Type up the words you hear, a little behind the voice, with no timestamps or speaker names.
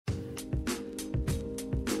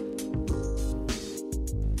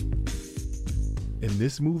In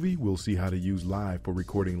this movie, we'll see how to use Live for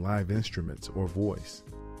recording live instruments or voice.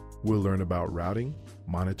 We'll learn about routing,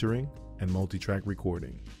 monitoring, and multi-track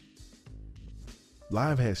recording.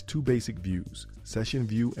 Live has two basic views, session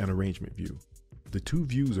view and arrangement view. The two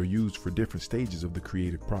views are used for different stages of the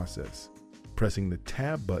creative process. Pressing the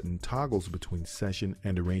tab button toggles between session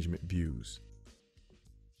and arrangement views.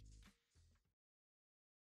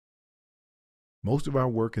 Most of our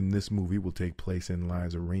work in this movie will take place in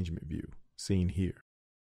Live's arrangement view, seen here.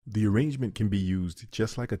 The arrangement can be used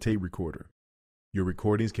just like a tape recorder. Your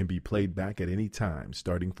recordings can be played back at any time,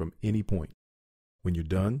 starting from any point. When you're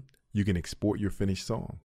done, you can export your finished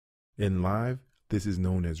song. In Live, this is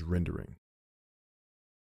known as rendering.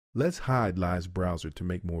 Let's hide Live's browser to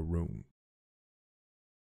make more room.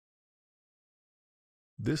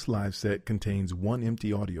 This Live set contains one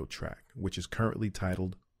empty audio track, which is currently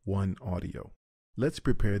titled One Audio. Let's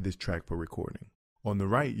prepare this track for recording. On the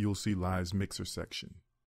right, you'll see Live's mixer section.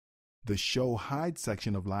 The Show Hide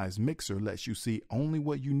section of Live's mixer lets you see only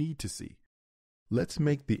what you need to see. Let's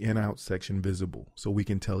make the in-out section visible so we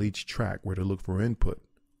can tell each track where to look for input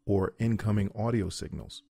or incoming audio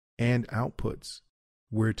signals, and outputs,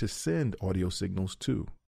 where to send audio signals to.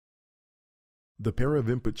 The pair of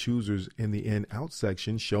input choosers in the in-out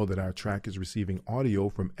section show that our track is receiving audio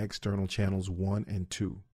from external channels 1 and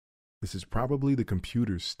 2. This is probably the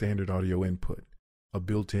computer's standard audio input, a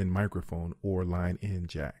built-in microphone or line-in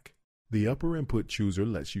jack. The upper input chooser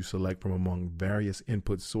lets you select from among various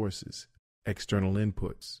input sources, external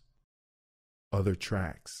inputs, other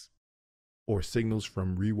tracks, or signals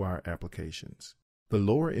from rewire applications. The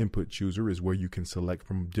lower input chooser is where you can select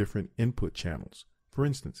from different input channels. For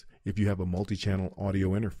instance, if you have a multi-channel audio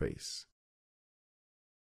interface.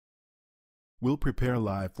 We'll prepare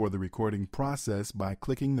Live for the recording process by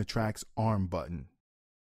clicking the track's arm button.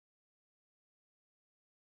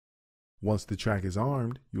 Once the track is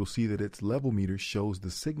armed, you'll see that its level meter shows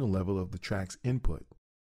the signal level of the track's input.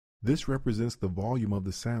 This represents the volume of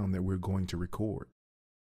the sound that we're going to record.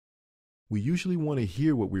 We usually want to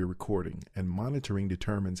hear what we're recording, and monitoring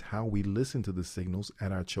determines how we listen to the signals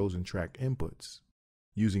at our chosen track inputs.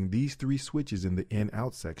 Using these three switches in the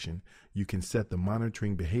in-out section, you can set the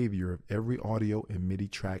monitoring behavior of every audio and MIDI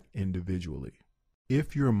track individually.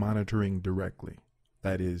 If you're monitoring directly,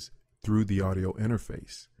 that is, through the audio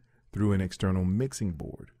interface, through an external mixing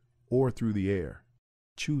board, or through the air,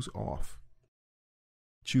 choose Off.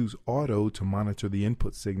 Choose Auto to monitor the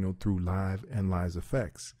input signal through Live and Live's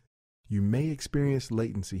effects. You may experience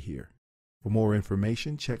latency here. For more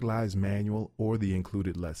information, check Live's manual or the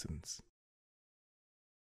included lessons.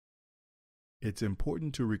 It's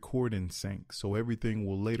important to record in sync so everything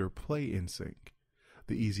will later play in sync.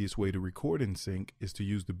 The easiest way to record in sync is to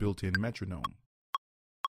use the built-in metronome.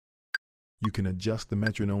 You can adjust the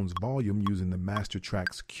metronome's volume using the master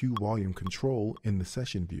track's Q volume control in the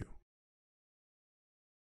session view.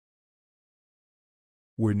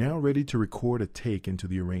 We're now ready to record a take into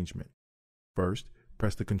the arrangement. First,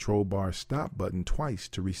 press the control bar stop button twice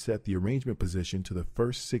to reset the arrangement position to the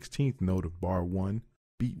first 16th note of bar 1,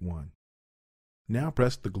 beat 1. Now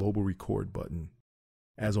press the global record button.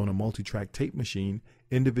 As on a multi-track tape machine,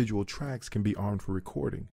 individual tracks can be armed for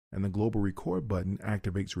recording, and the global record button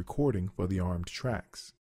activates recording for the armed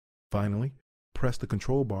tracks. Finally, press the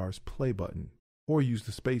control bar's play button, or use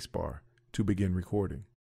the space bar to begin recording.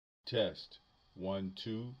 Test 1,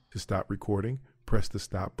 2. To stop recording, press the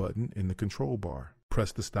stop button in the control bar.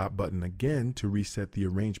 Press the stop button again to reset the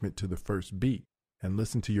arrangement to the first beat, and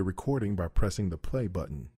listen to your recording by pressing the play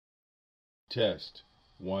button. Test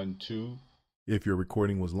 1, 2. If your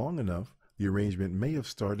recording was long enough, the arrangement may have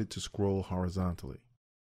started to scroll horizontally.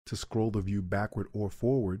 To scroll the view backward or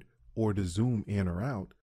forward, or to zoom in or out,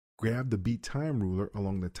 grab the beat time ruler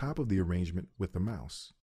along the top of the arrangement with the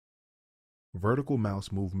mouse. Vertical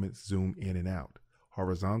mouse movements zoom in and out.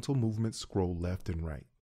 Horizontal movements scroll left and right.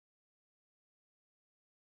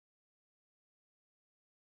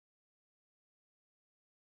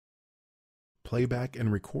 Playback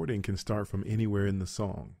and recording can start from anywhere in the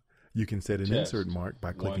song. You can set an insert mark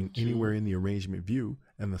by clicking 1, 2. anywhere in the arrangement view,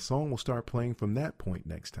 and the song will start playing from that point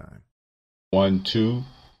next time. 1, 2.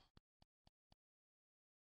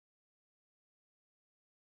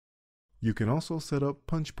 You can also set up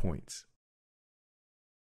punch points.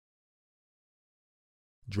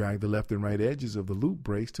 Drag the left and right edges of the loop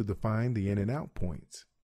breaks to define the in and out points.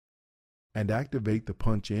 And activate the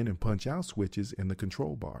punch in and punch out switches in the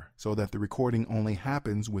control bar so that the recording only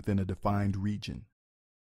happens within a defined region.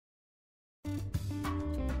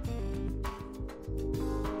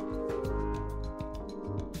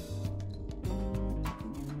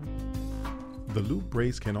 The loop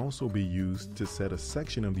brace can also be used to set a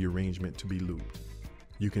section of the arrangement to be looped.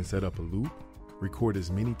 You can set up a loop, record as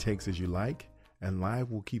many takes as you like, and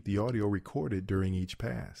Live will keep the audio recorded during each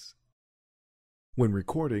pass. When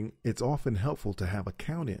recording, it's often helpful to have a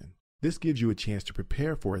count in. This gives you a chance to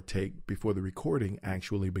prepare for a take before the recording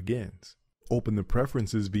actually begins. Open the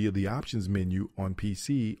preferences via the options menu on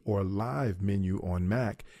PC or Live menu on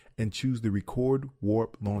Mac and choose the Record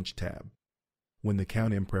Warp Launch tab. When the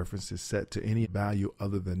count-in preference is set to any value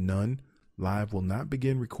other than none, Live will not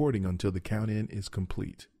begin recording until the count-in is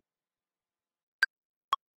complete.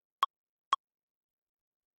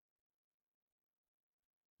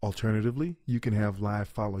 Alternatively, you can have Live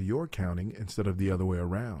follow your counting instead of the other way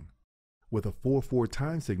around. With a 4/4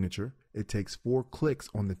 time signature, it takes 4 clicks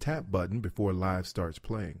on the tap button before Live starts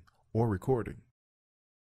playing or recording.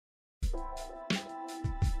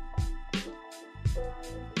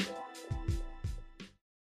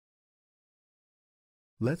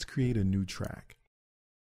 Let's create a new track.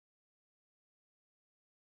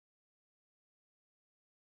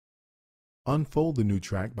 Unfold the new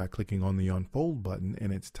track by clicking on the Unfold button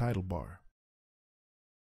in its title bar.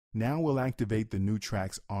 Now we'll activate the new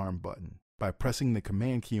track's ARM button. By pressing the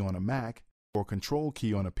Command key on a Mac or Control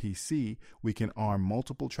key on a PC, we can arm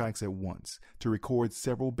multiple tracks at once to record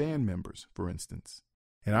several band members, for instance.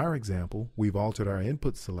 In our example, we've altered our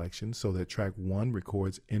input selection so that track 1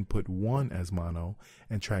 records input 1 as mono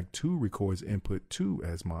and track 2 records input 2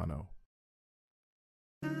 as mono.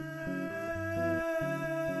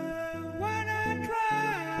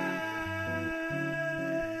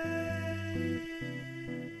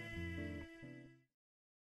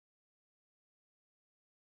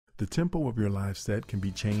 The tempo of your live set can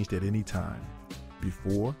be changed at any time,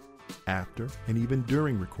 before, after, and even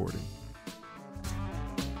during recording.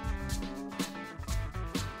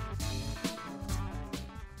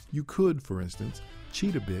 You could, for instance,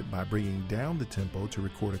 cheat a bit by bringing down the tempo to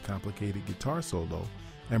record a complicated guitar solo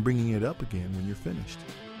and bringing it up again when you're finished.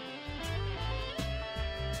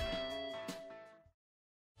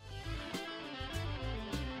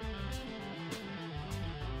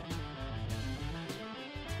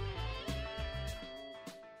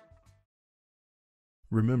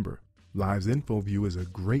 Remember, Live's info view is a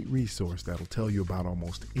great resource that'll tell you about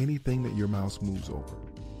almost anything that your mouse moves over.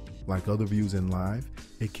 Like other views in Live,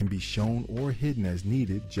 it can be shown or hidden as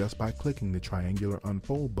needed just by clicking the triangular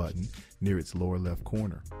Unfold button near its lower left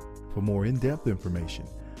corner. For more in-depth information,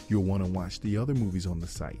 you'll want to watch the other movies on the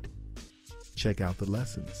site, check out the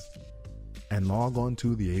lessons, and log on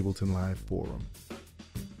to the Ableton Live forum.